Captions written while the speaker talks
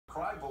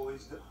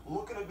police,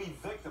 looking to be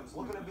victims,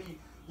 looking to be,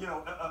 you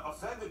know,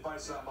 offended by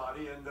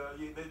somebody, and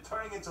they're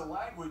turning into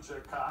language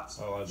cops.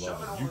 Oh, I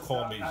love it. You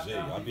call me Z.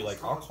 I'd be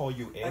like, I'll call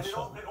you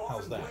asshole.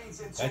 How's that?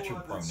 That's your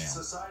pronoun.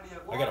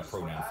 I got a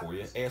pronoun for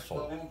you,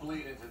 asshole.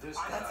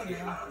 That's a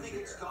noun.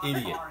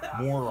 Idiot,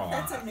 moron.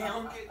 That's a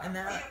noun. And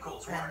that,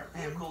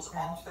 vehicles,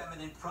 all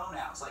feminine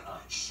pronouns, like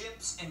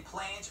ships and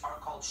planes are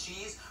called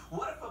she's.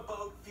 What if a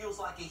boat feels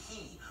like a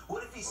he?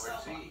 What if he's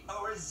someone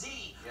or a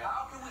Z? Yeah.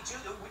 How can we do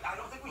that? I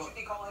don't think we should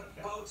be calling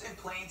boats and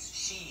planes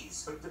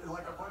she's. But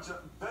like a bunch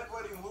of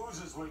bedwetting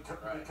losers we're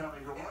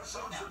becoming.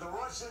 The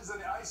Russians and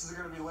the ISIS are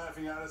going to be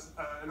laughing at us,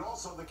 and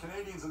also the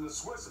Canadians and the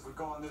Swiss if we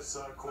go on this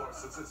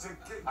course.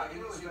 I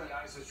didn't see the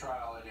ISIS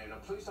trial,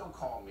 and please don't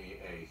call me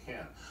a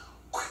him.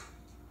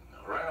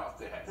 Right off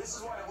the head. This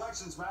is why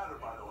elections matter,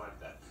 by the way.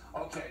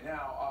 Okay,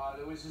 now,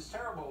 there was this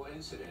terrible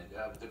incident.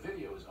 The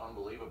video is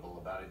unbelievable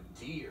about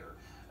a deer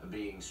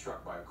being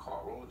struck by a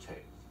car. Roll the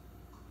tape.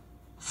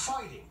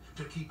 Fighting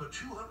to keep a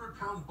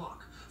 200-pound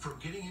buck from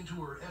getting into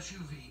her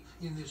SUV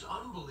in this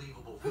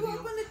unbelievable video. Who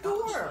opened the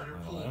door?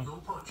 Pulling no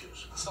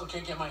punches. Still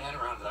can't get my head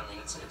around it. I mean,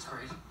 it's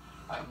crazy.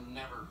 I've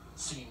never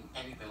seen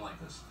anything like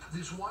this.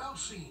 This wild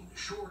scene,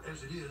 short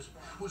as it is,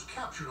 was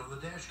captured on the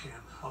dash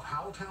cam of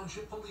Howell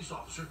Township police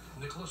officer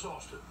Nicholas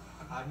Austin.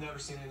 I've never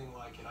seen anything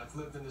like it. I've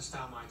lived in this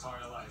town my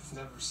entire life.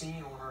 Never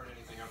seen or heard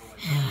anything ever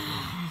like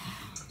that.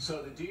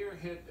 So the deer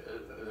hit,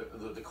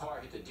 the car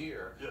hit the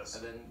deer,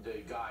 and then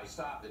the guy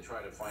stopped to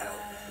try to find out,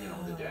 you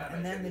know, the damage.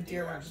 And then the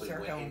deer actually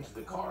went into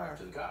the car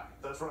to the guy.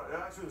 That's right.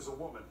 Actually, it was a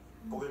woman.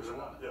 Believe it or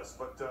not. Yes,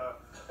 but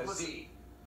a Z.